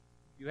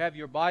You have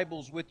your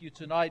Bibles with you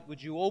tonight.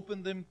 Would you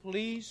open them,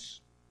 please?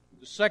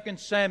 To 2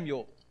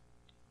 Samuel,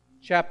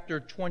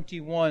 chapter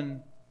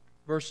 21,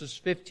 verses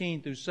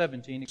 15 through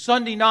 17.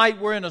 Sunday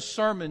night, we're in a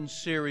sermon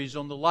series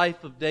on the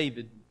life of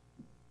David.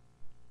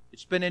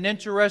 It's been an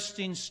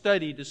interesting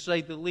study, to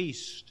say the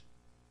least,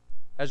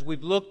 as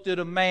we've looked at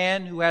a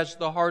man who has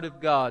the heart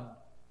of God.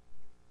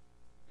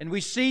 And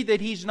we see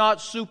that he's not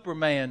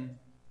Superman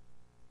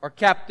or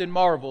Captain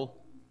Marvel.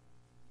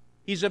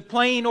 He's a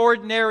plain,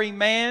 ordinary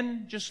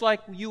man, just like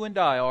you and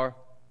I are.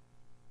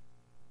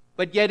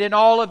 But yet in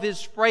all of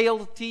his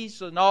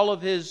frailties and all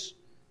of his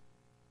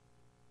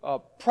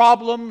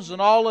problems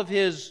and all of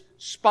his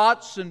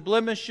spots and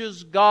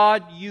blemishes,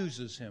 God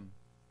uses him.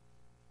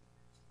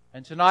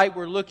 And tonight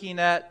we're looking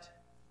at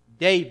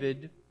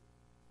David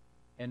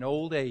in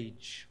old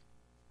age.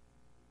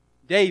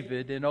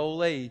 David in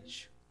old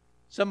age.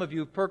 Some of you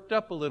have perked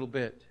up a little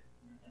bit.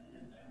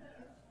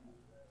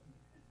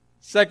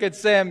 2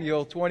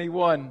 Samuel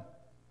 21,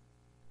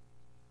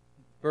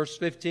 verse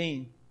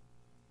 15.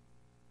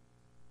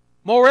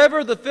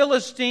 Moreover, the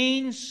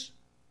Philistines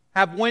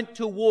have went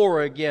to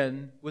war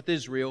again with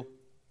Israel.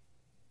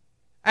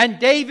 And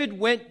David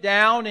went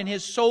down, and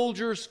his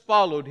soldiers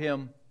followed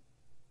him.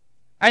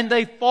 And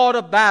they fought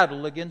a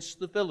battle against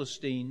the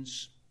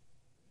Philistines.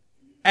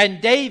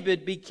 And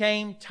David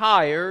became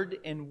tired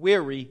and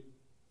weary.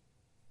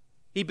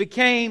 He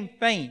became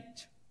faint.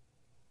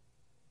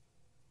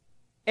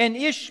 And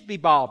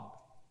Ishbi-Bab,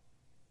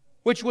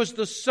 which was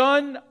the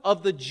son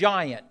of the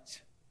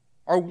giant,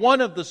 or one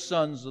of the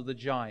sons of the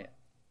giant,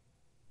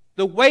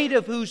 the weight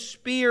of whose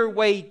spear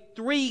weighed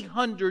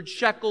 300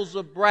 shekels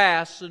of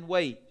brass in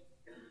weight,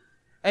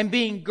 and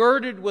being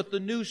girded with a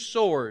new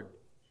sword,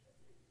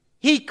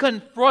 he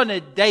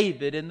confronted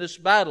David in this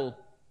battle,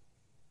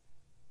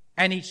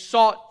 and he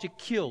sought to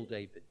kill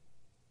David.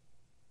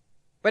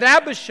 But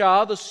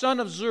Abishai, the son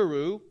of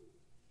Zeruiah,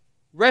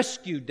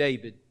 rescued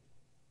David,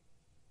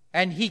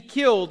 and he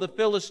killed the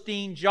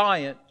Philistine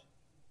giant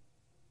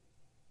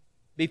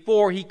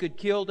before he could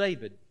kill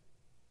David.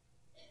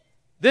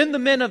 Then the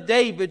men of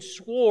David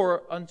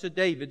swore unto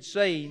David,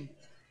 saying,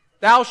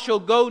 Thou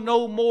shalt go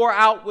no more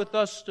out with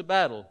us to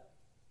battle,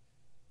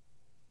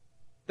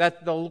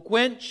 that thou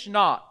quench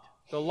not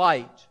the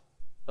light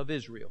of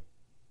Israel.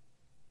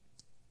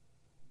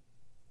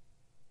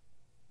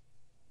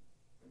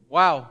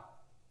 Wow.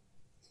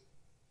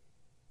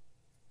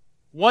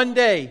 One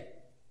day,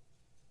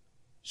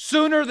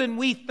 sooner than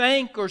we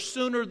think or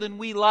sooner than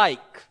we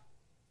like,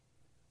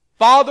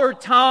 Father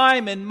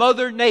Time and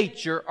Mother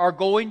Nature are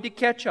going to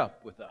catch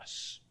up with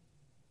us.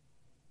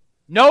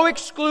 No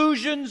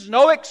exclusions,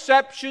 no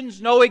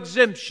exceptions, no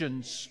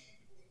exemptions.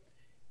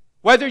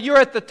 Whether you're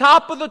at the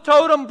top of the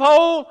totem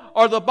pole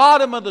or the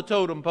bottom of the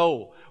totem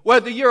pole,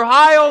 whether you're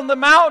high on the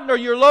mountain or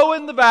you're low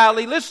in the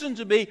valley, listen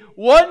to me,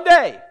 one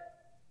day,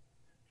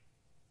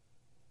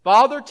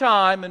 Father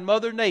Time and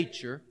Mother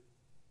Nature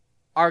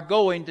are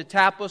going to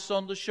tap us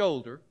on the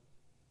shoulder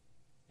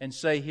and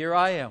say, Here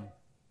I am.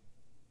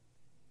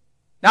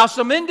 Now,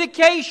 some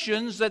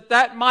indications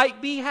that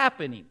might be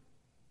happening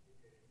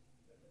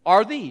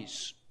are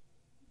these.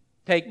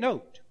 Take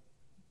note.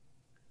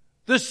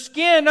 The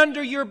skin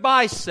under your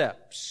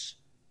biceps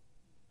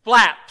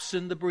flaps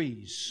in the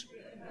breeze.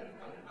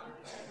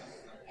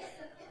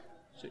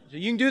 So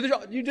you can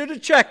do the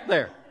check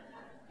there.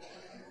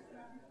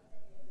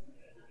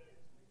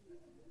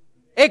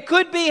 It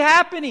could be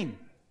happening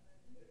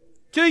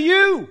to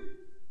you.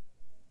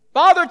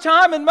 Father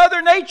Time and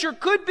Mother Nature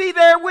could be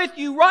there with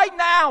you right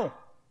now.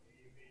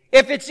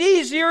 If it's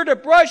easier to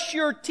brush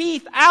your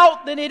teeth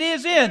out than it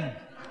is in.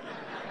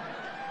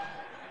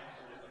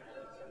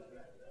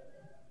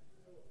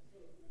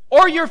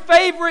 Or your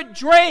favorite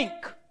drink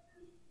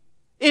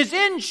is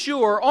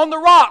Ensure on the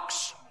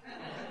rocks.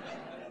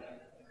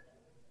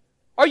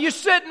 Or you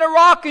sit in a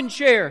rocking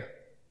chair,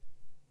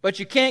 but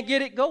you can't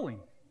get it going.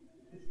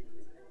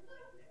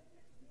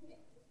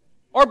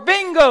 Or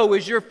bingo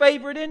is your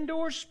favorite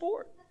indoor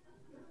sport.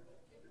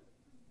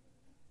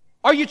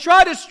 Or you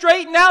try to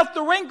straighten out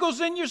the wrinkles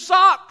in your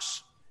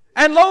socks,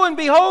 and lo and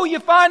behold, you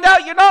find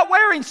out you're not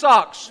wearing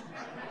socks.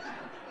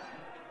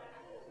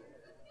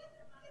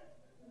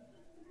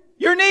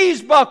 Your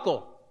knees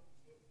buckle,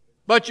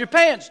 but your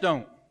pants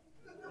don't.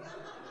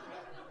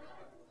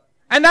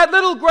 And that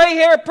little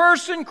gray-haired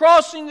person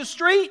crossing the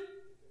street,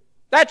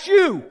 that's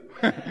you.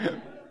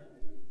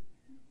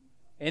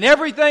 And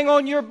everything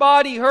on your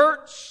body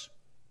hurts,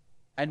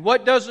 and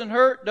what doesn't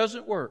hurt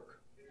doesn't work.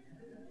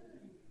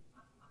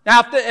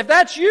 Now, if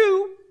that's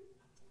you,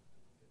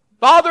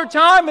 Father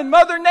Time and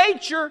Mother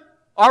Nature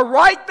are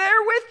right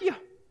there with you.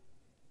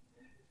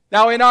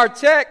 Now, in our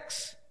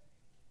text,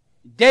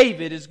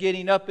 David is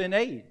getting up in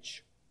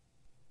age.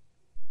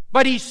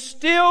 But he's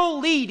still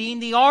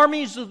leading the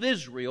armies of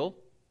Israel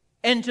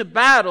into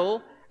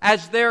battle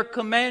as their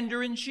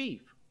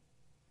commander-in-chief.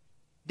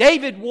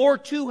 David wore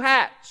two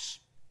hats.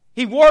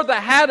 He wore the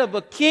hat of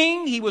a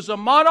king, he was a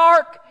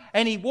monarch,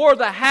 and he wore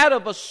the hat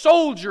of a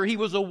soldier, he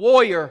was a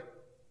warrior.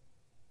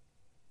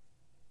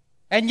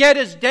 And yet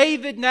as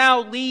David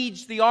now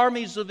leads the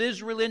armies of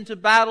Israel into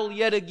battle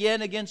yet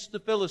again against the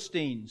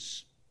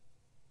Philistines,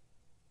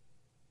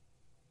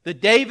 the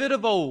David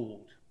of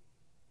old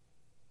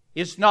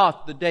is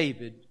not the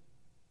David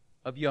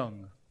of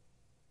young.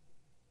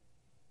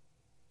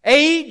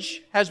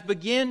 Age has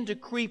begun to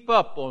creep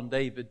up on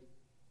David.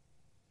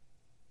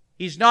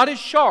 He's not as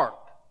sharp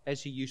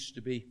as he used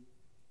to be.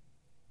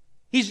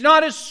 He's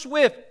not as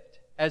swift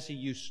as he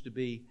used to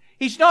be.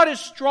 He's not as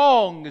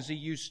strong as he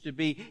used to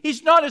be.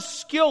 He's not as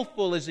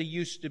skillful as he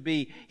used to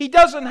be. He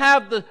doesn't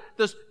have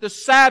the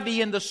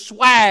savvy and the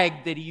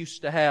swag that he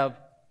used to have.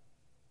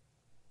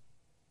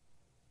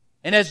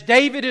 And as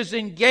David is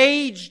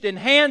engaged in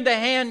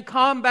hand-to-hand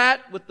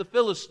combat with the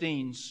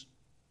Philistines,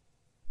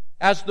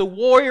 as the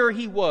warrior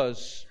he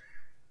was,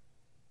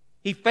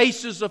 he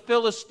faces a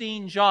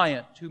Philistine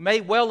giant who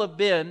may well have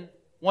been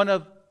one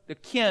of the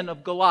kin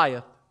of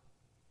Goliath.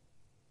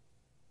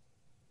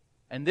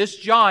 And this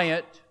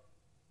giant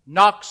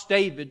knocks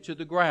David to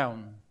the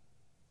ground.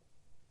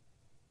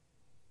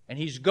 And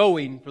he's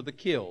going for the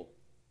kill.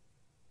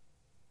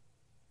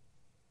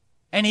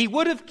 And he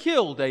would have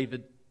killed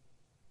David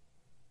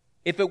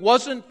if it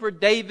wasn't for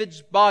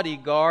David's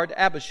bodyguard,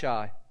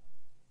 Abishai,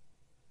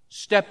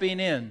 stepping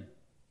in,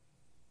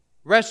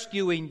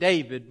 rescuing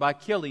David by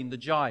killing the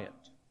giant.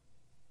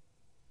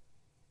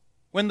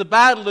 When the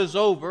battle is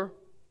over,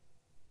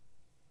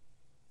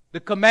 the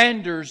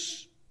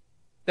commanders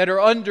that are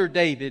under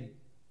David,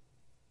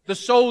 the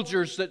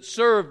soldiers that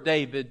serve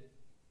David,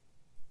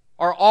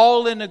 are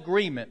all in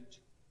agreement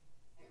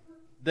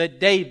that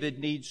David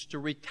needs to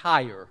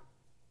retire.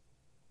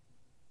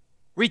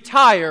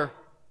 Retire.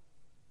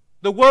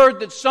 The word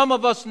that some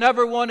of us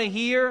never want to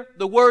hear,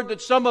 the word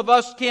that some of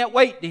us can't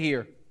wait to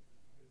hear.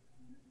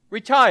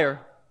 Retire.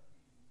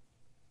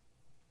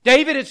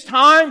 David, it's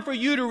time for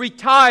you to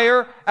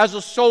retire as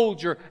a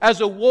soldier,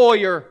 as a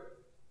warrior,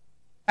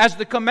 as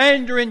the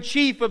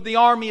commander-in-chief of the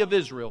army of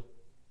Israel.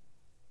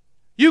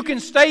 You can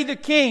stay the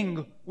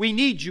king. We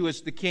need you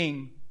as the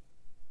king.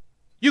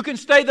 You can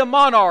stay the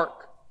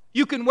monarch.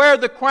 You can wear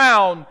the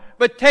crown,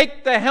 but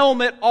take the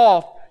helmet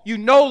off. You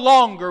no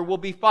longer will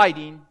be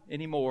fighting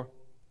anymore.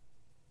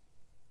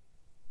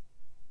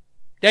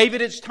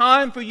 David, it's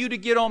time for you to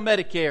get on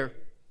Medicare.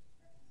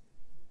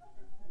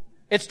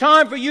 It's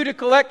time for you to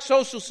collect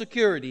Social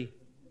Security.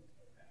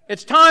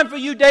 It's time for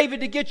you, David,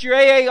 to get your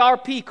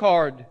AARP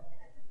card.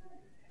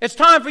 It's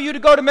time for you to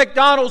go to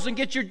McDonald's and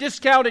get your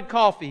discounted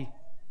coffee.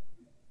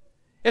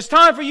 It's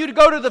time for you to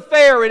go to the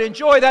fair and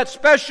enjoy that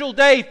special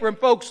day for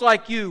folks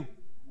like you.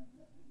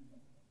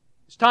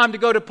 It's time to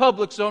go to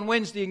Publix on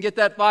Wednesday and get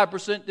that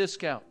 5%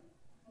 discount.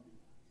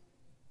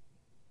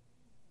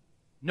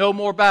 No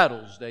more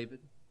battles, David.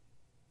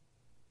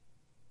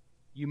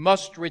 You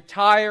must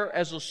retire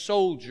as a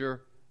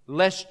soldier,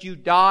 lest you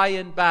die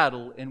in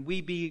battle and we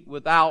be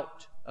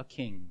without a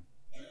king.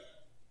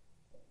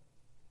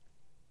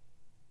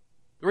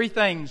 3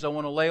 things I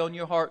want to lay on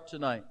your heart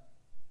tonight.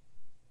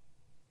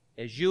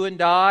 As you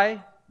and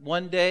I,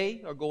 one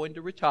day, are going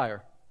to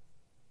retire.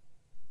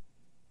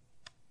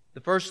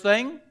 The first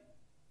thing,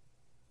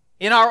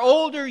 in our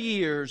older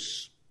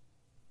years,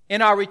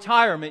 in our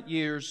retirement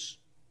years,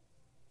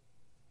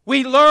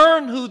 we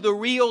learn who the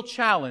real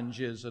challenge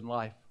is in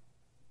life.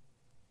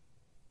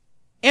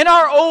 In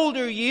our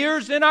older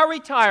years, in our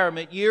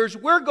retirement years,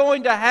 we're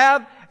going to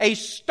have a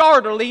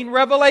startling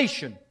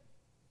revelation.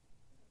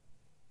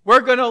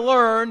 We're going to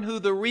learn who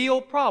the real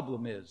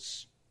problem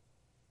is.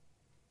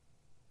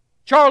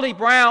 Charlie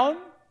Brown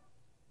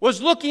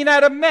was looking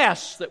at a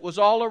mess that was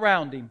all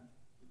around him.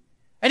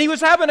 And he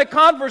was having a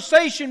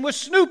conversation with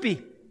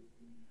Snoopy.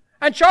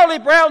 And Charlie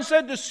Brown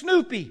said to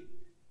Snoopy,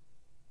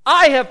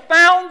 I have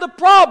found the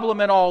problem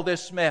in all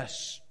this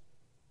mess.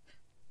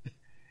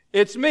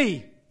 It's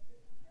me.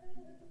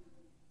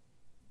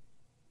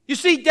 You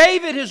see,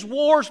 David has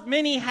worn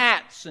many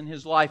hats in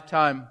his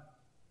lifetime.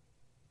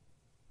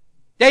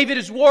 David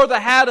has wore the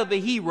hat of a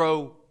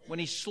hero when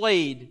he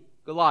slayed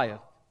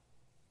Goliath.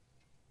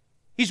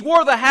 He's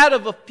wore the hat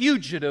of a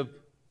fugitive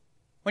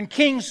when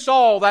King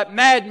Saul, that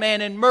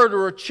madman and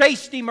murderer,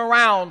 chased him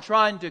around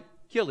trying to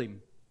kill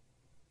him.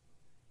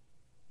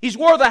 He's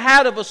wore the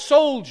hat of a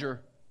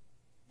soldier.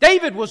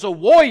 David was a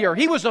warrior.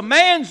 He was a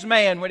man's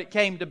man when it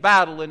came to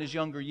battle in his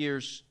younger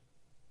years.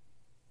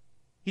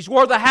 He's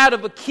wore the hat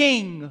of a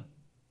king.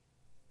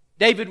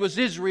 David was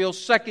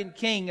Israel's second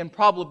king and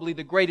probably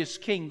the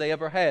greatest king they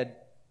ever had.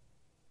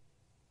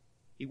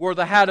 He wore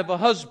the hat of a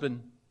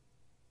husband,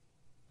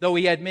 though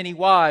he had many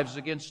wives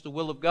against the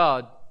will of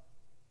God.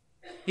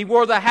 He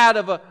wore the hat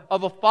of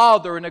a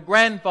father and a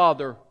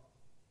grandfather,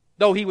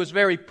 though he was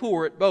very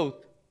poor at both.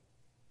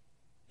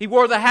 He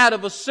wore the hat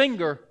of a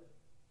singer.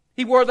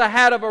 He wore the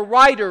hat of a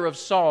writer of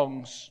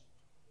songs.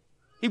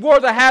 He wore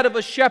the hat of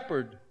a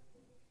shepherd.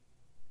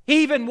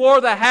 He even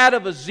wore the hat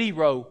of a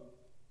zero.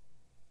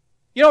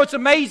 You know, it's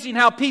amazing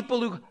how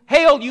people who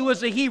hail you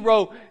as a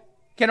hero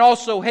can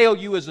also hail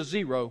you as a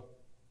zero.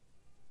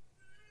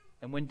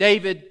 And when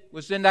David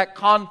was in that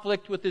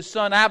conflict with his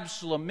son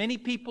Absalom, many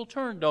people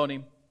turned on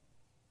him.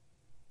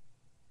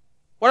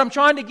 What I'm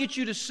trying to get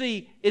you to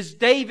see is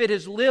David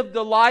has lived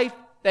a life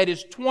that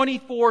is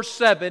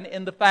 24/7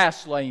 in the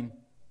fast lane.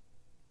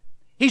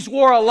 He's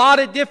wore a lot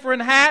of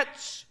different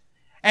hats,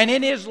 and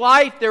in his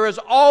life there has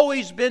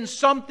always been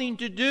something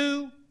to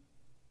do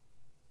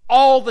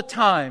all the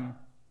time.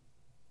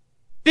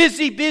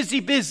 Busy, busy,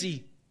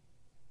 busy.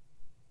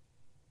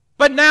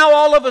 But now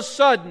all of a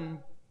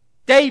sudden,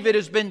 David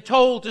has been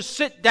told to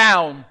sit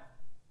down.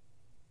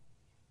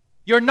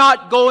 You're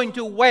not going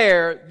to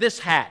wear this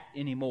hat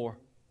anymore.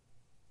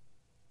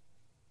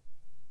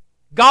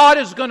 God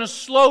is going to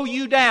slow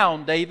you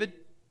down, David,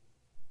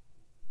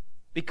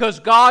 because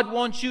God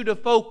wants you to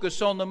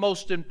focus on the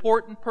most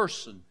important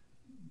person.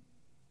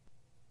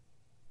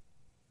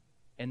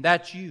 And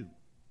that's you.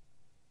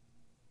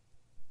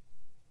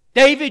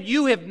 David,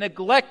 you have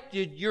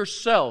neglected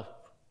yourself.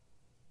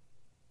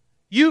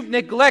 You've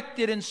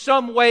neglected in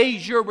some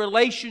ways your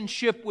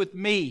relationship with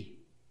me,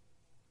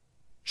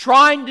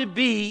 trying to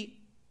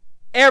be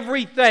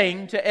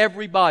everything to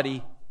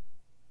everybody.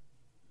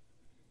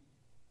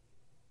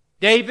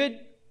 David,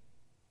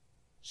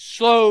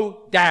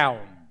 slow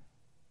down.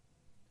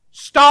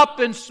 Stop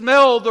and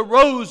smell the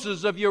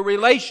roses of your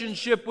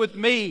relationship with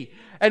me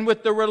and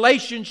with the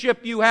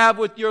relationship you have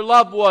with your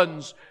loved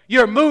ones.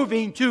 You're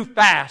moving too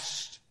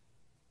fast.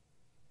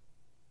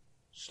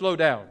 Slow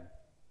down.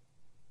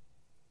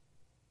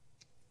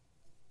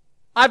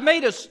 I've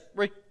made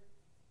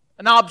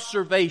an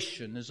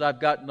observation as I've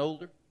gotten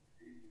older,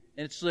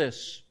 and it's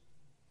this.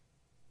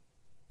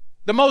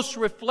 The most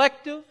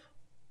reflective,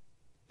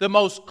 the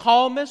most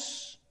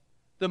calmest,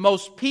 the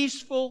most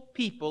peaceful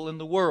people in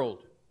the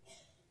world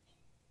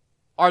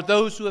are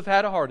those who have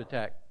had a heart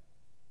attack.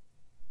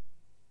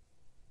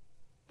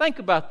 Think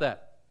about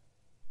that.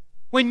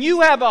 When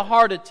you have a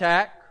heart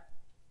attack,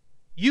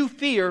 you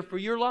fear for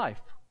your life.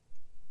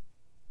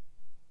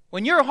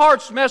 When your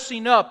heart's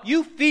messing up,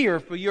 you fear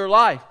for your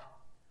life.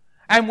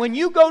 And when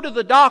you go to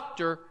the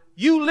doctor,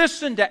 you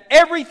listen to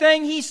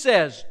everything he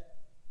says.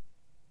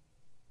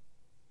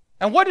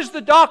 And what does the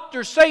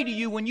doctor say to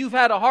you when you've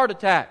had a heart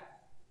attack?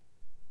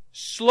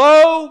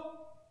 Slow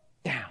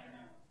down.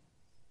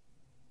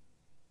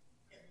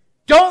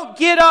 Don't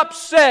get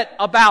upset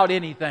about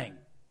anything,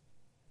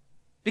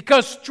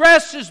 because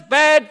stress is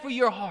bad for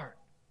your heart.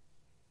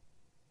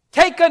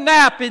 Take a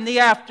nap in the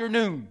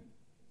afternoon.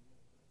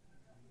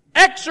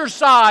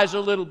 Exercise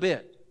a little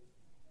bit.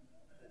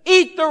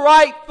 Eat the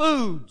right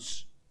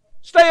foods.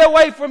 Stay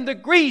away from the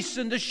grease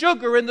and the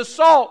sugar and the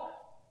salt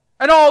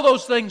and all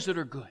those things that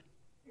are good.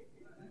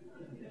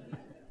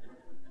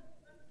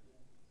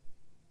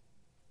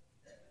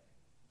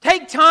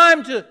 Take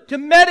time to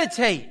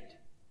meditate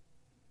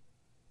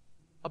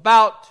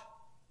about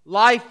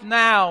life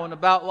now and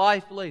about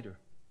life later.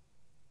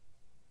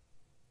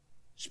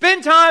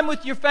 Spend time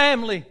with your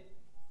family.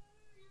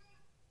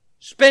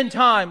 Spend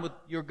time with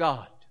your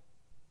God.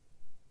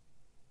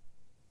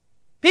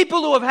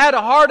 People who have had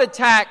a heart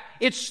attack,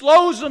 it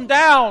slows them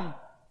down.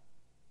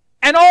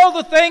 And all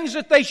the things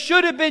that they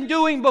should have been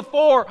doing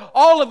before,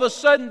 all of a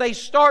sudden they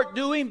start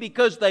doing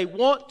because they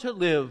want to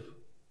live.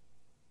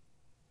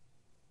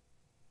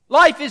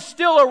 Life is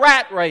still a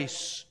rat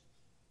race,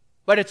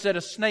 but it's at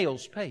a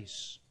snail's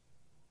pace.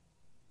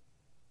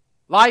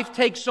 Life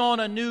takes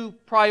on a new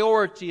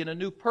priority and a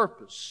new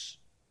purpose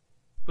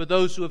for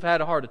those who have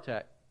had a heart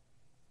attack.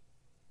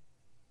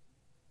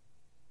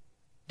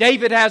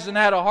 David hasn't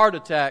had a heart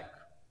attack,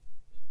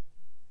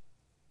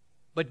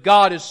 but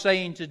God is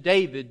saying to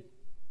David,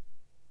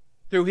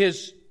 through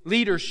His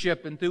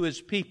leadership and through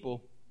His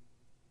people,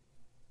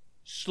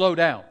 slow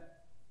down.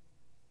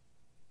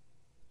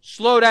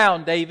 Slow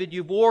down, David.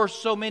 You've wore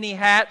so many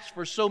hats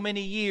for so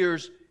many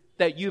years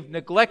that you've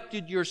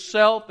neglected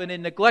yourself, and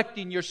in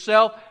neglecting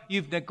yourself,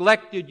 you've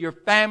neglected your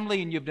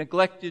family and you've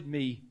neglected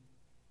me.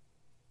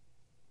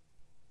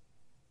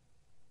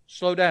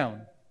 Slow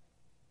down.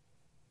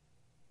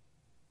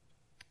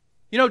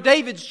 You know,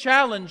 David's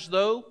challenge,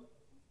 though,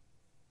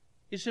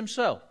 is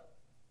himself.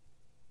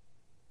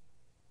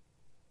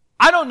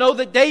 I don't know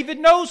that David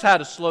knows how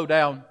to slow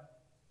down.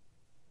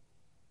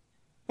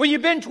 When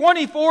you've been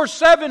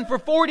 24/7 for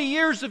 40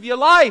 years of your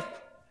life,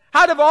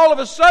 how do all of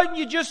a sudden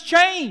you just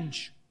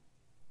change?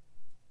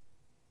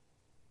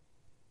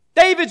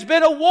 David's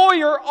been a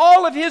warrior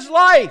all of his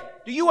life.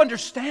 Do you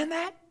understand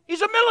that?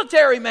 He's a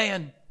military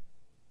man.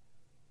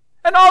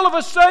 And all of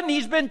a sudden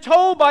he's been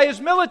told by his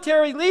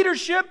military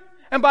leadership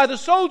and by the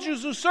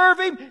soldiers who serve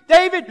him,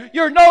 David,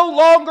 you're no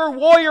longer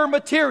warrior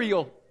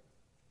material.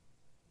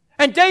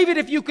 And David,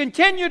 if you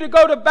continue to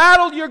go to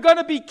battle, you're going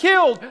to be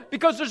killed,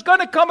 because there's going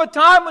to come a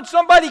time when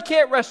somebody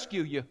can't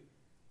rescue you.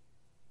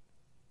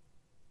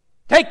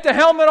 Take the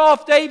helmet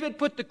off, David,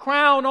 put the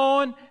crown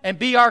on, and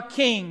be our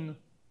king.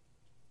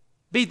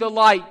 Be the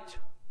light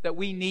that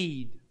we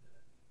need.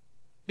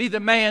 Be the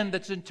man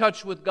that's in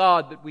touch with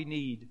God that we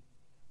need.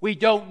 We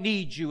don't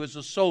need you as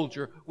a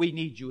soldier. We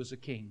need you as a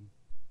king.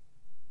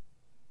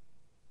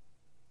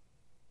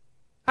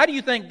 How do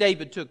you think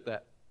David took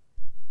that?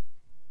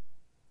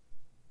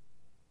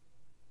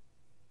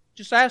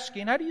 Just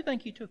asking, how do you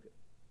think he took it?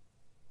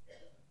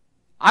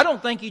 I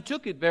don't think he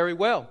took it very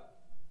well.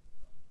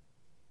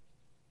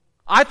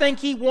 I think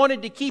he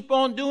wanted to keep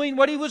on doing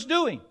what he was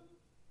doing.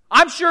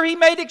 I'm sure he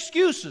made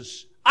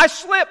excuses. I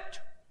slipped.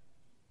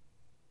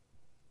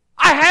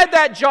 I had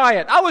that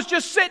giant. I was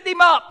just setting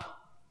him up.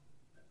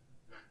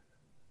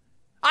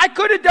 I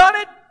could have done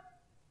it.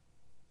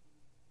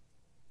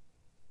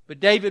 But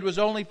David was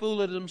only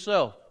fooling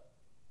himself.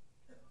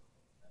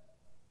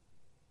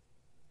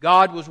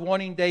 God was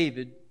wanting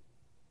David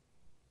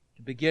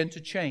to begin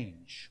to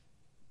change.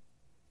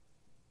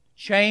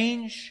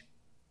 Change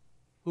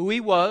who he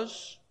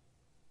was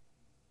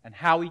and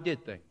how he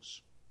did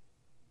things.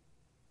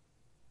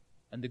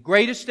 And the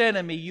greatest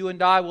enemy you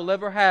and I will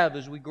ever have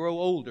as we grow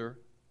older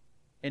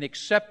in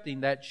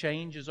accepting that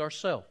change is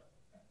ourselves.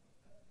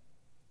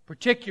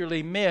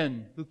 Particularly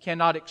men who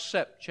cannot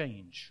accept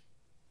change.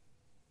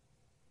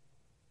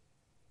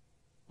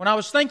 When I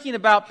was thinking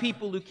about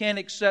people who can't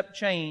accept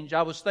change,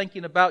 I was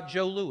thinking about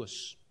Joe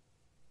Louis.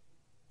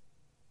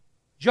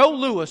 Joe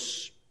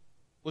Louis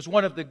was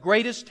one of the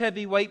greatest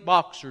heavyweight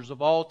boxers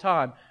of all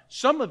time.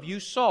 Some of you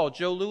saw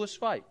Joe Louis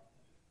fight.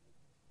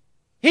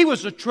 He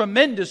was a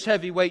tremendous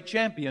heavyweight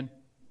champion.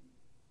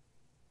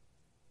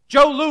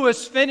 Joe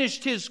Louis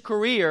finished his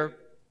career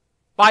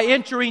by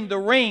entering the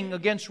ring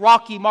against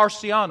Rocky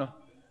Marciano.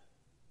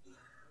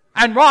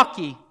 And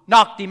Rocky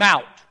knocked him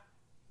out.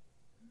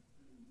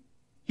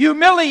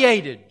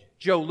 Humiliated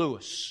Joe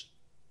Louis.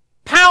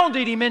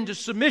 Pounded him into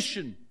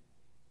submission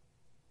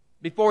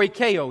before he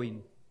KO'd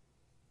him.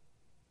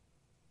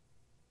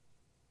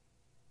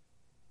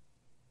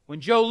 When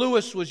Joe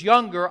Louis was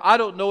younger, I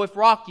don't know if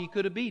Rocky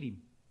could have beat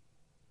him.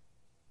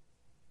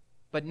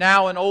 But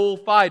now an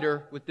old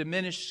fighter with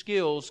diminished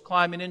skills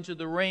climbing into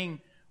the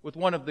ring with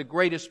one of the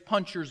greatest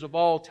punchers of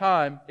all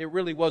time, it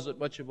really wasn't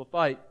much of a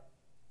fight.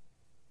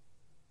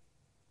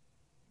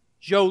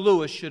 Joe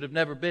Louis should have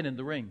never been in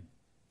the ring.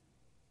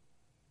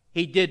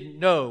 He didn't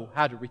know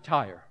how to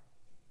retire.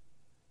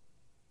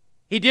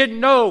 He didn't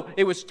know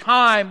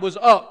time was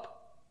up.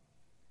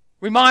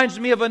 Reminds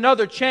me of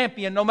another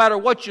champion, no matter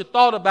what you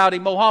thought about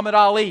him, Muhammad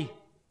Ali.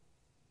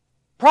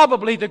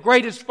 Probably the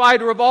greatest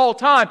fighter of all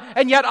time.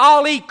 And yet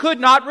Ali could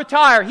not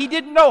retire. He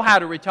didn't know how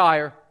to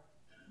retire.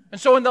 And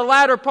so in the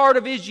latter part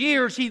of his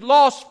years, he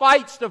lost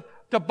fights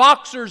to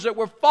boxers that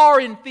were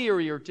far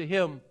inferior to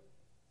him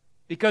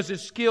because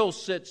his skill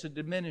sets had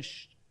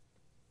diminished.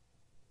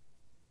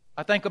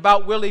 I think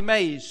about Willie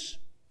Mays,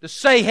 the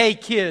Say Hey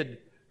kid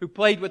who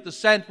played with the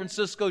San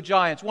Francisco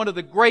Giants, one of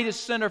the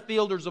greatest center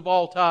fielders of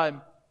all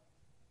time.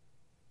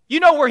 You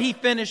know where he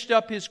finished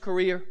up his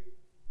career?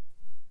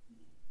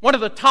 One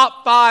of the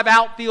top 5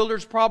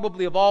 outfielders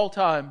probably of all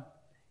time.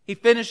 He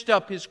finished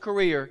up his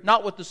career,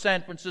 not with the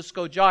San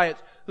Francisco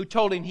Giants, who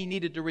told him he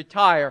needed to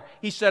retire.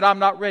 He said, I'm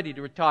not ready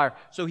to retire.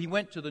 So he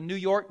went to the New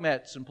York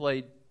Mets and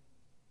played.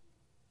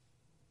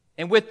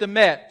 And with the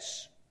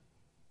Mets,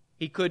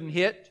 he couldn't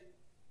hit.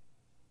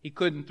 He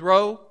couldn't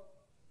throw.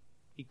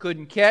 He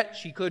couldn't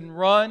catch. He couldn't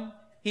run.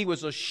 He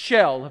was a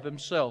shell of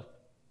himself.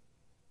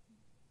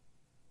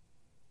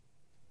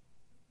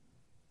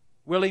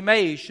 Willie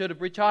Mays should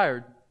have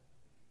retired.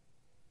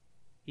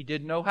 He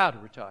didn't know how to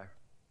retire.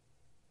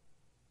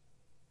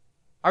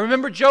 I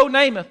remember Joe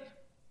Namath.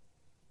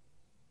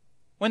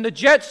 When the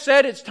Jets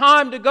said it's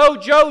time to go,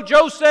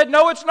 Joe said,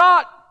 no, it's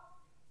not.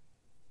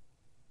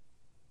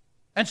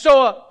 And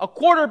so a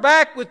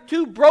quarterback with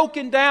 2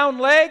 broken down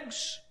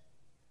legs,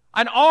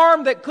 an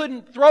arm that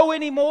couldn't throw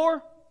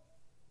anymore,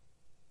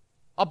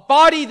 a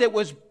body that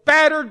was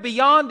battered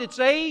beyond its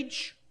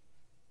age,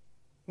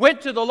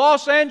 went to the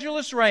Los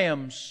Angeles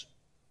Rams,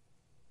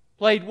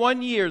 played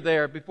 1 year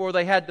there before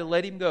they had to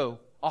let him go.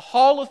 A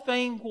Hall of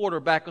Fame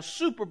quarterback, a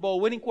Super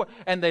Bowl winning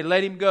quarterback, and they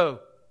let him go.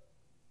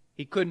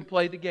 He couldn't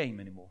play the game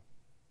anymore.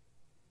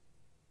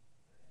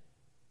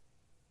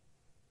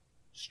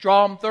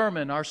 Strom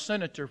Thurmond, our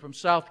senator from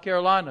South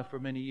Carolina for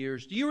many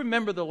years. Do you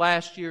remember the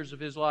last years of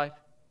his life?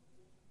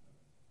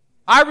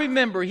 I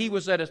remember he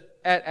was at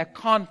a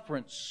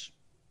conference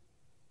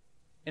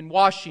in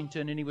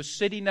Washington and he was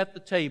sitting at the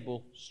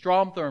table,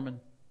 Strom Thurmond.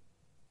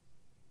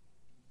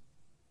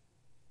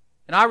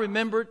 And I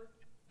remember it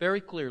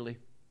very clearly.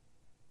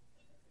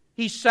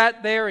 He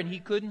sat there and he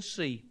couldn't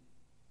see.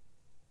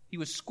 He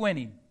was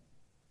squinting.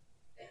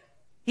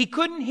 He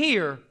couldn't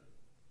hear.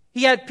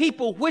 He had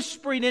people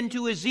whispering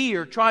into his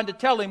ear trying to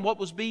tell him what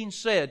was being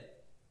said.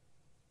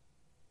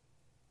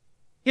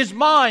 His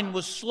mind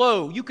was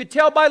slow. You could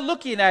tell by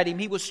looking at him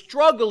he was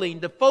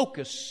struggling to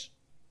focus.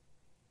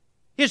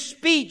 His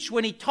speech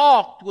when he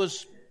talked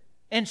was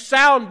in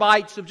sound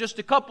bites of just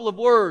a couple of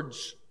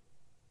words.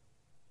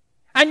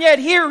 And yet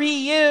here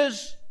he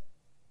is,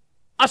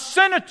 a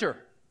senator.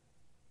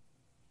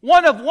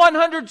 One of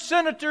 100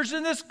 senators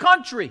in this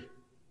country.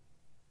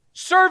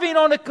 Serving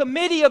on a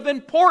committee of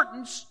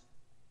importance,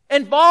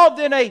 involved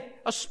in a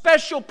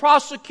special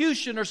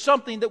prosecution or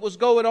something that was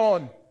going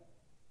on.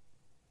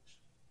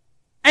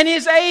 And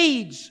his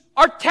aides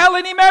are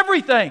telling him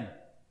everything.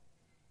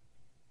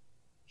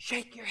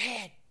 Shake your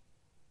head.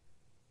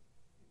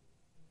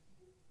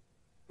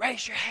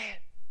 Raise your hand.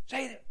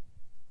 Say that.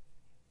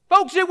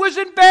 Folks, it was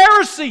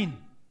embarrassing.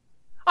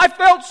 I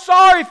felt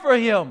sorry for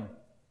him.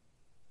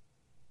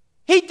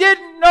 He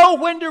didn't know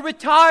when to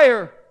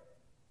retire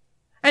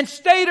and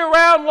stayed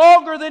around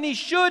longer than he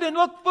should and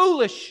looked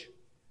foolish.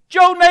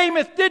 Joe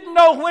Namath didn't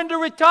know when to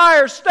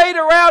retire, stayed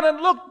around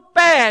and looked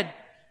bad.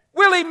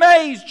 Willie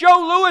Mays,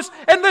 Joe Louis,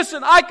 and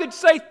listen, I could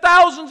say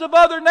thousands of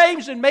other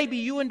names, and maybe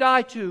you and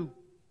I too.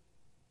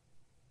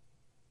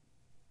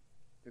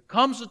 There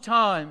comes a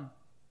time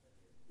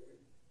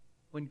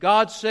when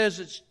God says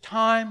it's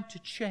time to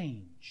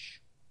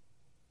change.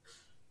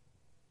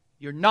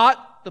 You're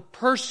not the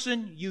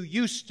person you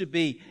used to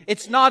be.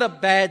 It's not a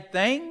bad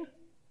thing,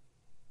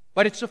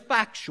 but it's a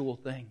factual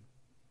thing.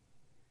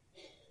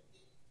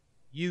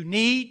 You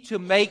need to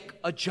make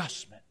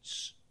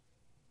adjustments.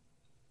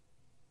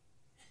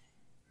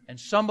 And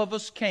some of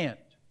us can't.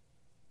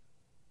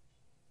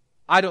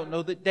 I don't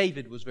know that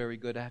David was very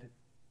good at it.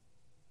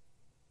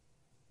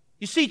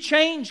 You see,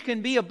 change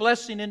can be a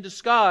blessing in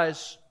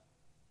disguise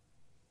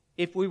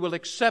if we will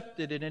accept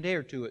it and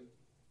adhere to it.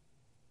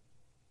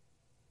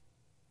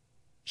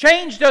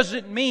 Change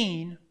doesn't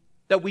mean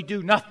that we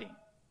do nothing.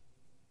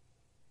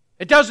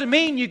 It doesn't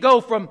mean you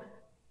go from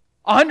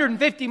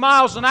 150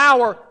 miles an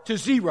hour to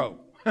 0.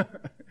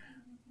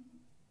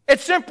 It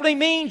simply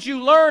means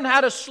you learn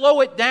how to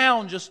slow it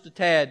down just a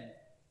tad.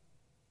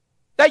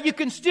 That you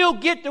can still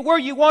get to where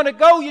you want to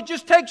go, it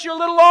just takes you a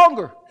little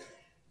longer.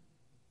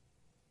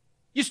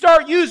 You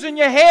start using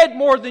your head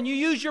more than you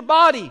use your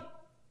body.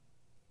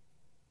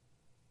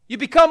 You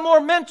become more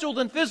mental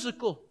than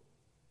physical.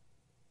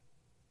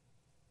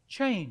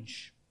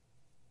 Change.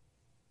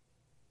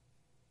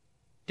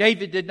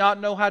 David did not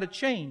know how to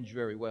change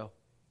very well.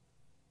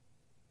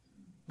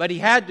 But he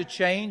had to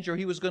change or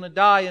he was going to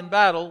die in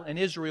battle and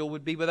Israel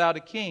would be without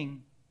a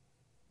king.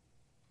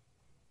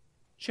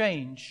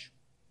 Change.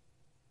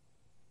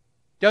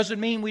 Doesn't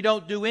mean we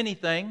don't do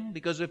anything,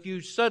 because if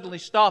you suddenly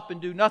stop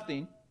and do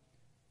nothing,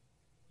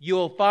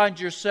 you'll find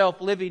yourself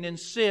living in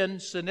sin,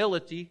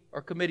 senility,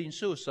 or committing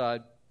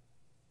suicide.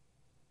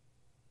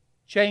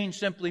 Change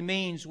simply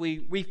means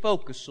we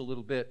refocus a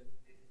little bit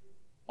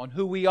on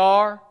who we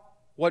are,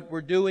 what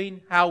we're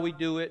doing, how we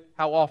do it,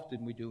 how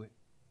often we do it.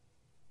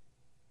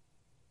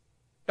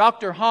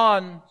 Dr.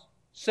 Hans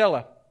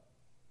Selye,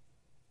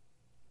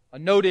 a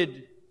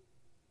noted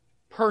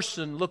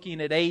person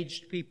looking at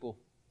aged people,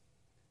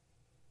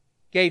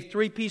 gave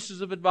 3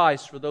 pieces of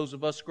advice for those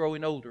of us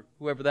growing older,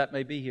 whoever that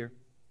may be here.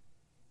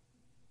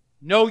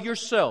 Know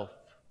yourself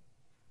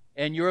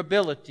and your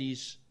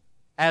abilities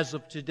as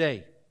of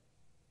today.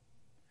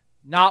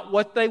 Not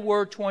what they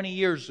were 20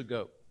 years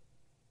ago.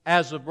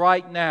 As of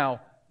right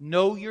now,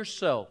 know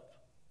yourself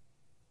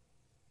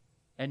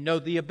and know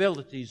the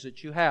abilities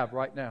that you have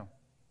right now.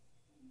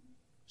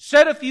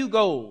 Set a few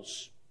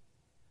goals.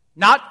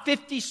 Not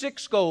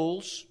 56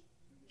 goals,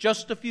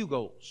 just a few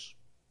goals.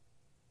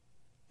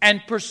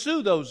 And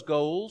pursue those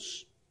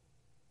goals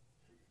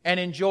and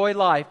enjoy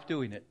life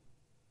doing it.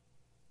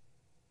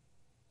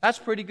 That's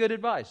pretty good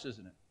advice,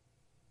 isn't it?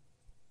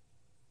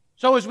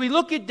 So as we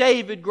look at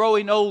David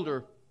growing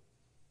older,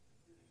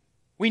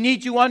 we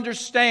need to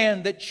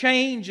understand that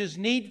change is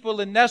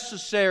needful and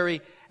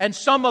necessary, and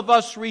some of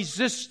us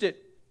resist it.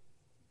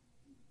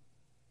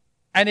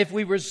 And if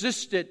we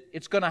resist it,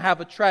 it's going to have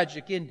a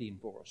tragic ending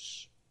for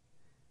us.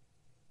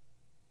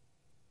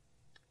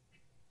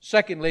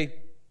 Secondly,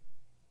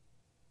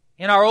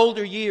 in our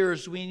older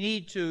years, we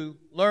need to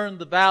learn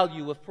the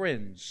value of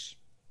friends.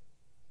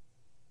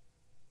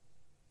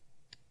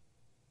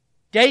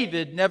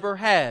 David never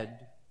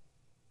had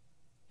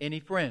any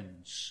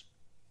friends.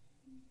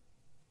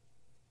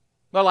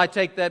 Well, I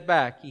take that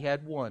back. He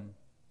had one.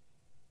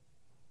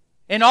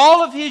 In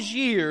all of his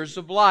years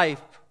of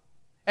life,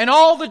 and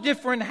all the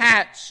different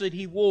hats that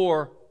he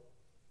wore,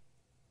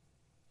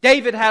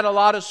 David had a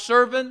lot of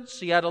servants,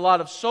 he had a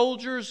lot of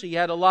soldiers, he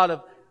had a lot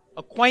of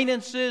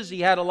acquaintances, he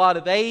had a lot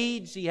of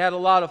aides, he had a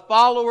lot of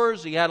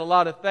followers, he had a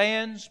lot of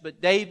fans, but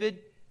David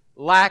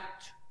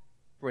lacked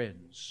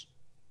friends.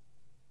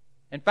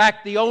 In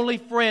fact, the only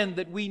friend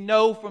that we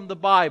know from the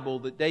Bible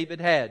that David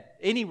had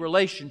any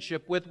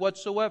relationship with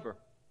whatsoever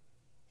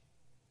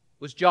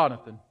was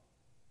Jonathan.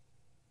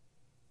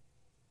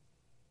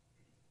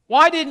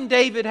 Why didn't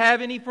David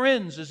have any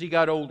friends as he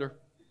got older?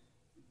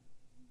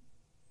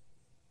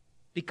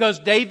 Because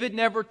David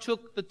never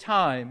took the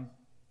time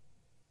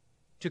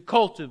to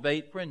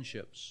cultivate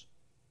friendships.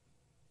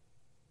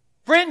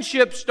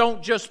 Friendships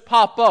don't just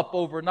pop up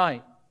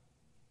overnight.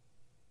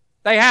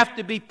 They have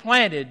to be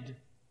planted.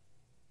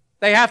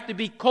 They have to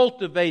be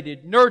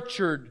cultivated,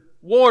 nurtured,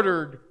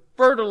 watered,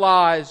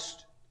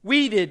 fertilized,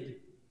 weeded.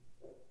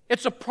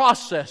 It's a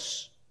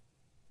process.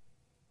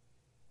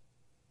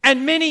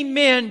 And many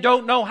men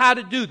don't know how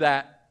to do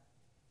that.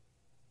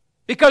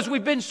 Because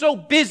we've been so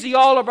busy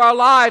all of our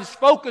lives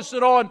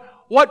focusing on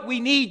what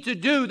we need to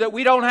do that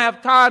we don't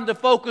have time to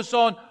focus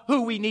on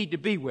who we need to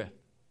be with.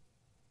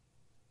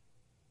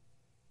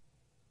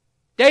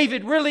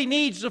 David really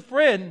needs a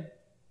friend,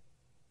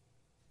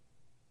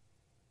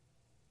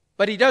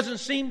 but he doesn't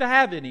seem to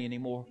have any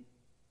anymore.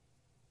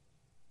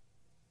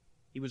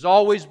 He was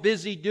always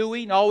busy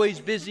doing, always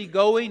busy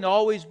going,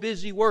 always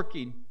busy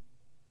working.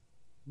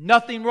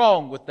 Nothing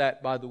wrong with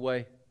that, by the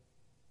way.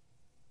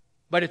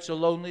 But it's a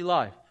lonely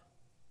life.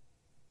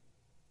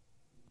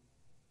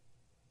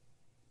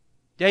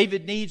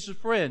 David needs a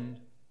friend,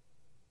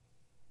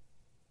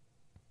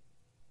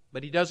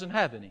 but he doesn't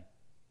have any.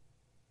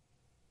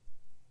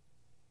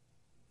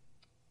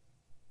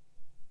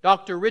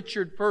 Dr.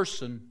 Richard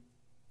Person,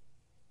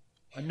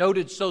 a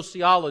noted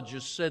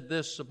sociologist, said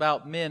this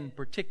about men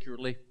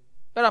particularly,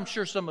 but I'm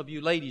sure some of you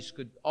ladies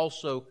could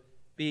also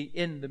be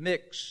in the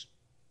mix.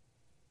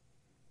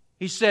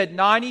 He said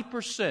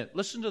 90%,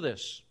 listen to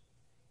this,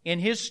 in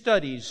his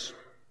studies,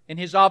 in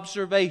his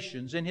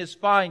observations, in his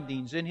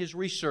findings, in his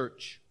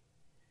research,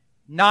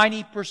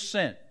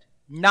 90%,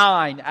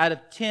 9 out of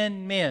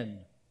 10 men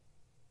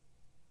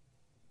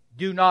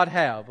do not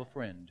have a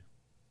friend.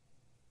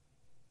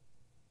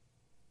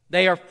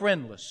 They are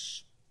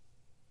friendless.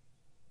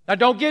 Now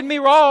don't get me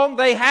wrong,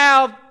 they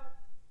have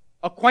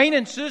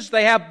acquaintances,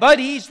 they have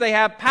buddies, they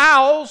have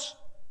pals.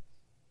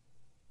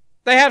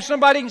 They have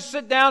somebody you can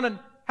sit down and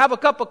have a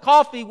cup of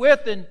coffee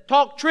with and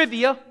talk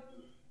trivia.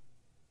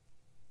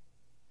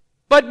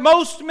 But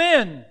most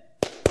men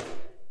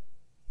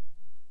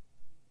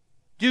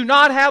do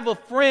not have a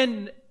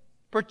friend,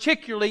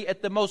 particularly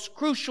at the most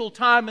crucial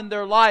time in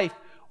their life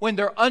when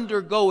they're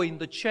undergoing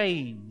the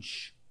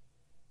change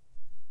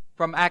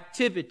from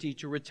activity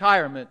to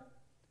retirement,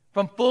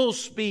 from full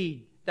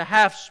speed to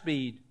half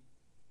speed,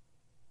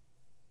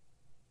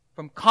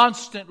 from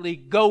constantly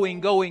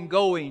going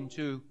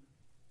to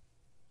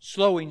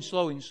slowing.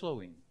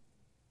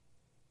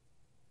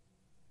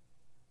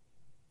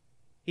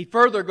 He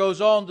further goes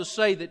on to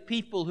say that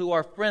people who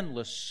are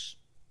friendless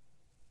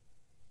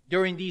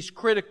during these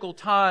critical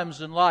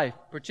times in life,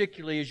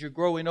 particularly as you're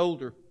growing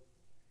older,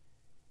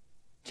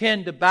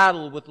 tend to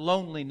battle with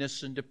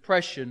loneliness and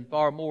depression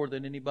far more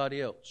than anybody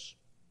else.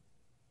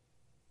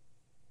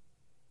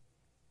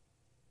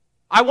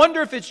 I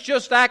wonder if it's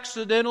just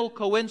accidental,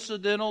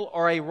 coincidental,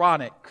 or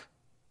ironic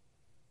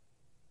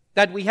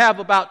that we have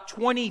about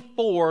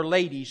 24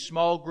 ladies,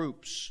 small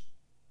groups.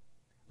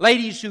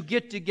 Ladies who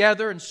get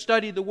together and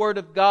study the Word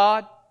of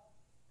God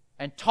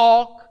and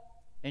talk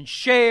and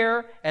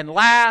share and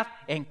laugh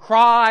and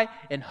cry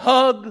and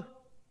hug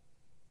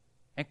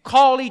and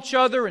call each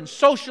other and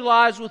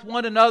socialize with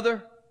one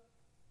another.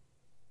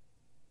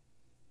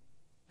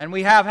 And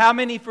we have how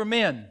many for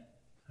men?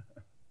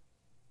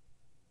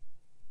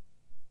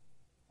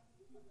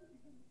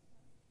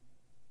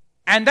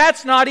 And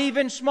that's not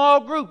even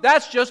small group.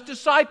 That's just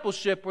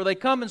discipleship where they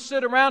come and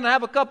sit around and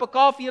have a cup of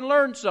coffee and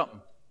learn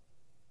something.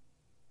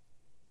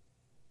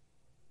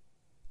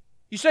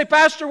 You say,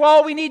 Pastor, well,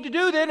 all we need to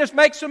do then is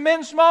make some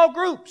men small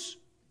groups.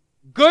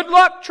 Good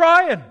luck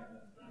trying.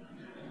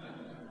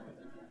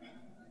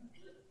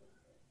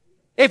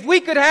 If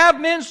we could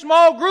have men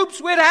small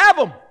groups, we'd have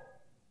them.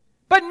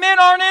 But men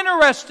aren't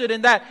interested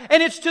in that.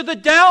 And it's to the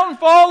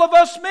downfall of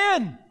us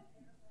men.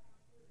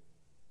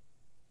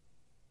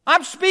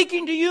 I'm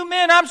speaking to you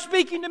men, I'm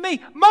speaking to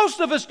me.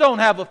 Most of us don't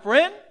have a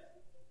friend.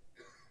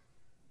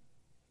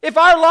 If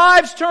our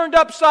lives turned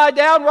upside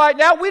down right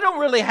now, we don't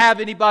really have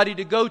anybody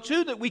to go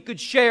to that we could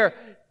share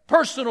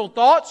personal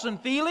thoughts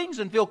and feelings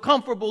and feel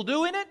comfortable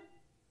doing it.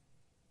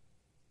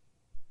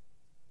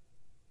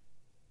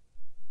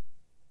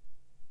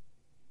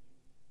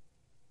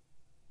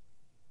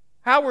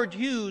 Howard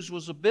Hughes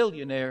was a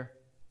billionaire,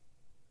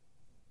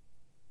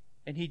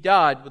 and he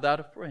died without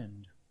a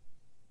friend.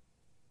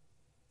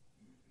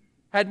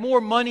 Had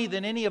more money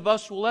than any of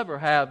us will ever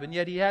have, and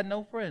yet he had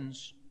no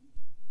friends.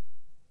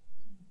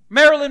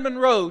 Marilyn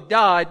Monroe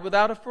died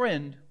without a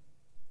friend.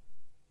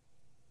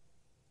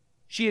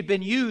 She had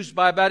been used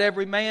by about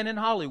every man in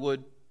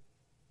Hollywood.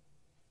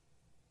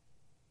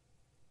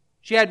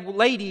 She had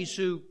ladies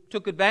who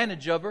took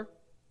advantage of her.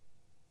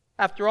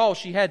 After all,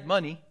 she had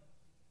money.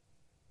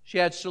 She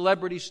had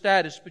celebrity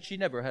status, but she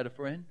never had a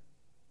friend.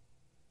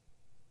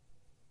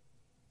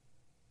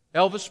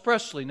 Elvis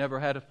Presley never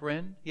had a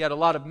friend. He had a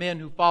lot of men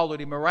who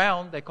followed him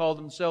around. They called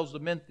themselves the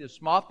Memphis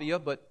Mafia,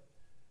 but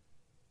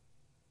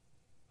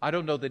I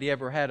don't know that he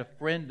ever had a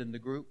friend in the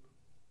group.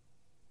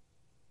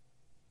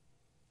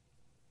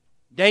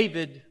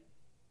 David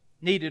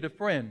needed a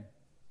friend.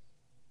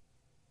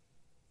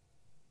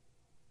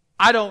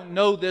 I don't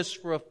know this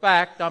for a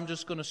fact. I'm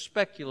just going to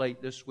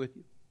speculate this with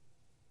you.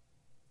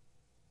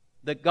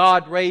 That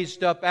God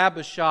raised up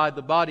Abishai,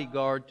 the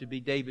bodyguard, to be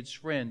David's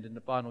friend in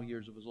the final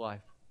years of his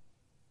life.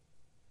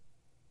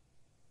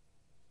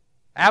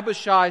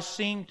 Abishai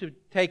seemed to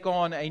take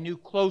on a new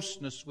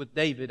closeness with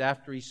David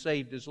after he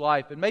saved his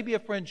life. And maybe a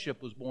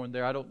friendship was born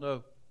there, I don't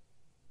know.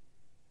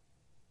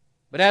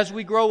 But as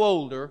we grow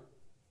older,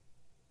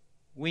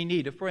 we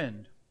need a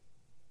friend.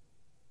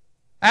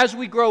 As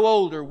we grow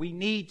older, we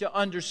need to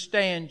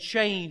understand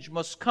change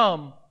must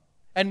come,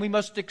 and we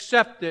must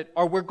accept it,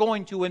 or we're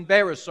going to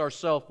embarrass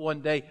ourselves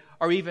one day,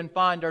 or even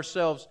find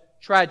ourselves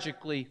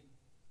tragically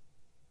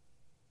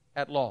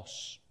at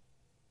loss.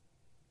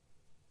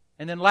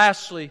 And then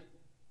lastly,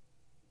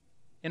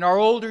 in our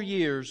older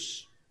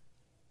years,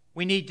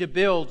 We need to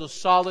build a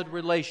solid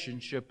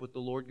relationship with the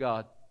Lord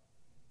God.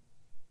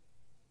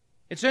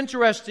 It's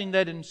interesting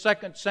that in 2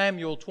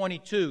 Samuel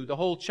 22, the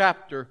whole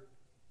chapter,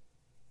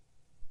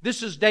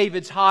 this is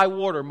David's high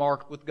water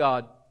mark with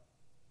God.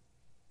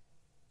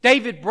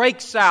 David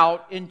breaks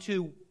out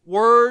into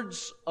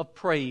words of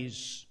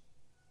praise.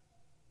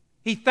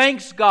 He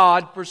thanks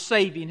God for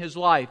saving his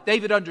life.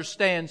 David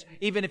understands,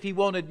 even if he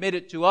won't admit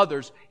it to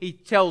others, he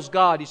tells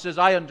God, he says,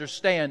 I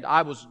understand,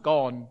 I was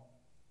gone.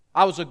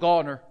 I was a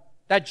goner.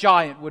 That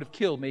giant would have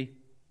killed me.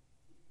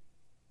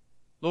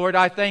 Lord,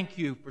 I thank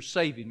You for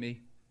saving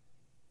me.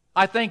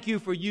 I thank You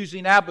for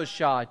using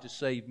Abishai to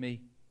save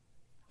me.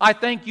 I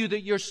thank You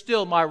that You're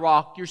still my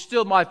rock. You're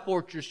still my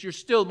fortress. You're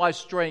still my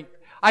strength.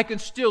 I can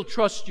still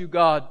trust You,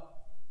 God.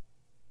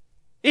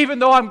 Even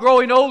though I'm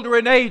growing older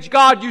in age,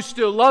 God, You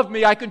still love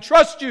me. I can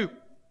trust You.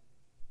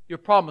 Your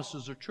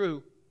promises are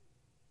true.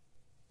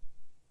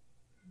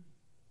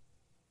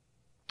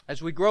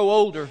 As we grow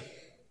older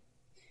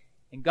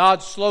and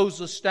God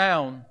slows us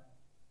down,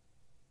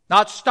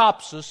 not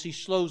stops us, He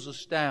slows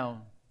us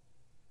down.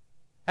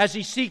 As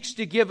He seeks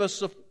to give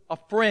us a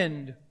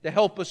friend to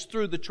help us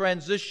through the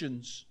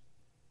transitions,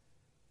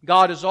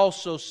 God is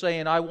also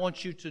saying, I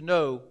want you to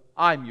know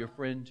I'm your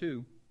friend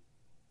too.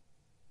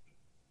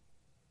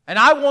 And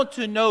I want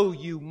to know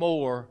you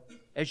more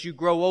as you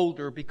grow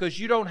older because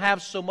you don't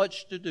have so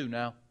much to do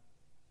now.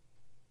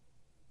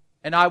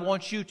 And I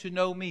want you to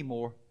know me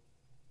more.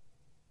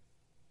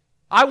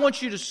 I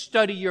want you to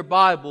study your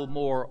Bible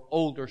more,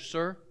 older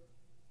sir,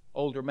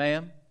 older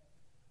ma'am.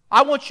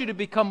 I want you to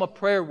become a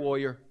prayer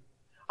warrior.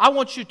 I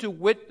want you to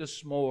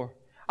witness more.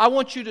 I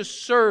want you to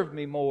serve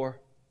me more.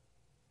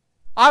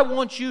 I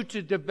want you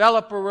to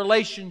develop a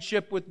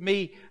relationship with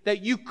me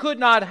that you could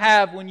not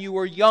have when you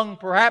were young,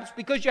 perhaps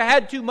because you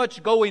had too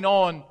much going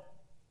on.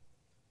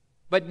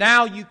 But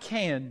now you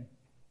can,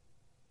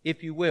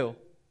 if you will.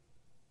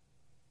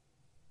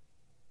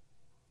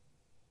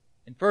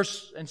 In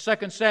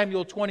 2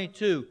 Samuel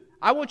 22,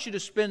 I want you to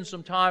spend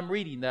some time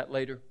reading that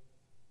later.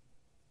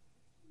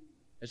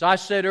 As I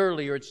said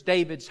earlier, it's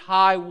David's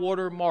high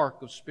water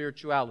mark of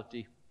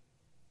spirituality.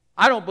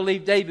 I don't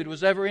believe David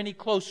was ever any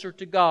closer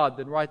to God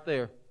than right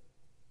there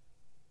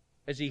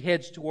as he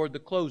heads toward the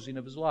closing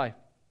of his life.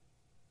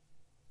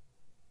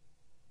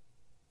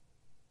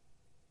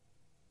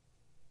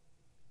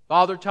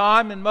 Father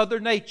Time and Mother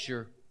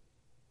Nature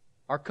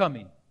are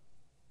coming.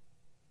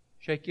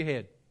 Shake your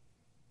head.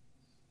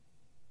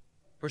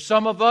 For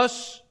some of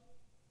us,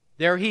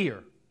 they're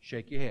here.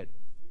 Shake your head.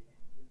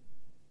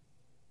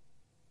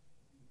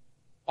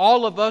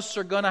 All of us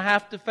are going to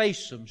have to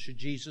face them should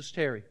Jesus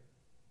tarry.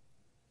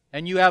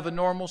 And you have a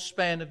normal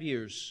span of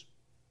years.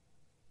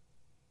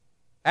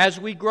 As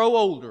we grow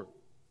older,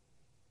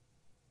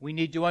 we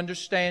need to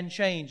understand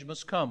change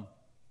must come.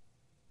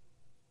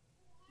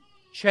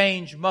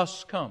 Change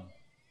must come.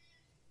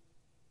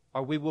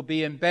 Or we will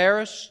be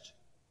embarrassed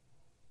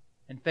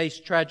and face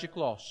tragic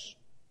loss.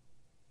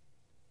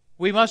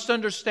 We must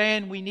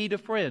understand we need a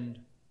friend.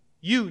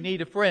 You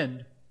need a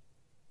friend.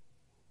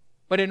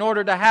 But in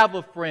order to have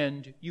a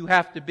friend, you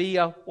have to be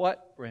a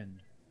what friend?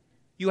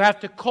 You have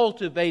to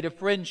cultivate a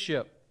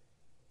friendship.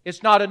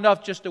 It's not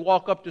enough just to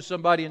walk up to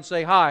somebody and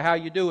say, hi, how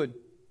you doing?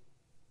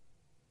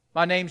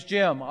 My name's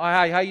Jim.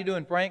 Hi, how you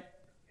doing, Frank?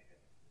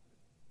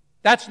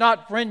 That's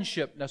not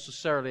friendship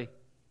necessarily.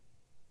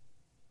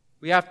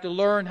 We have to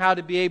learn how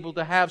to be able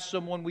to have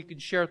someone we can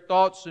share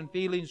thoughts and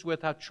feelings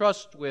with, have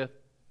trust with,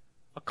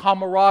 a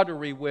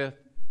camaraderie with,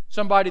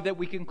 somebody that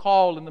we can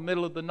call in the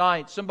middle of the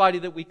night, somebody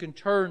that we can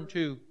turn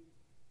to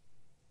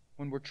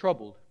when we're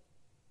troubled.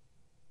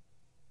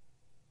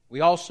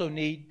 We also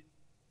need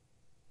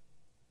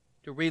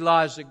to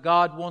realize that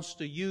God wants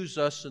to use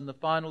us in the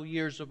final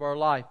years of our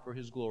life for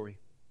His glory.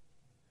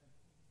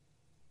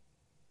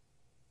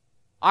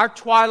 Our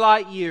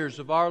twilight years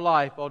of our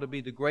life ought to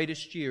be the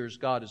greatest years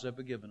God has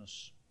ever given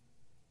us.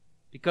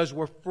 Because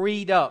we're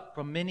freed up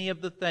from many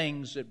of the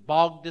things that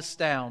bogged us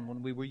down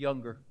when we were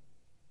younger.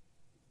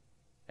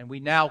 And we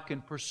now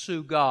can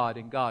pursue God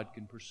and God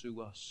can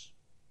pursue us.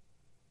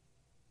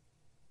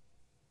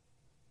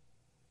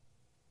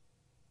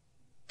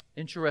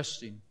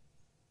 Interesting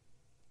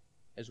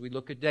as we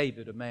look at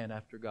David, a man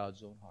after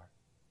God's own heart.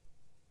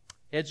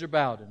 Heads are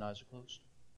bowed and eyes are closed.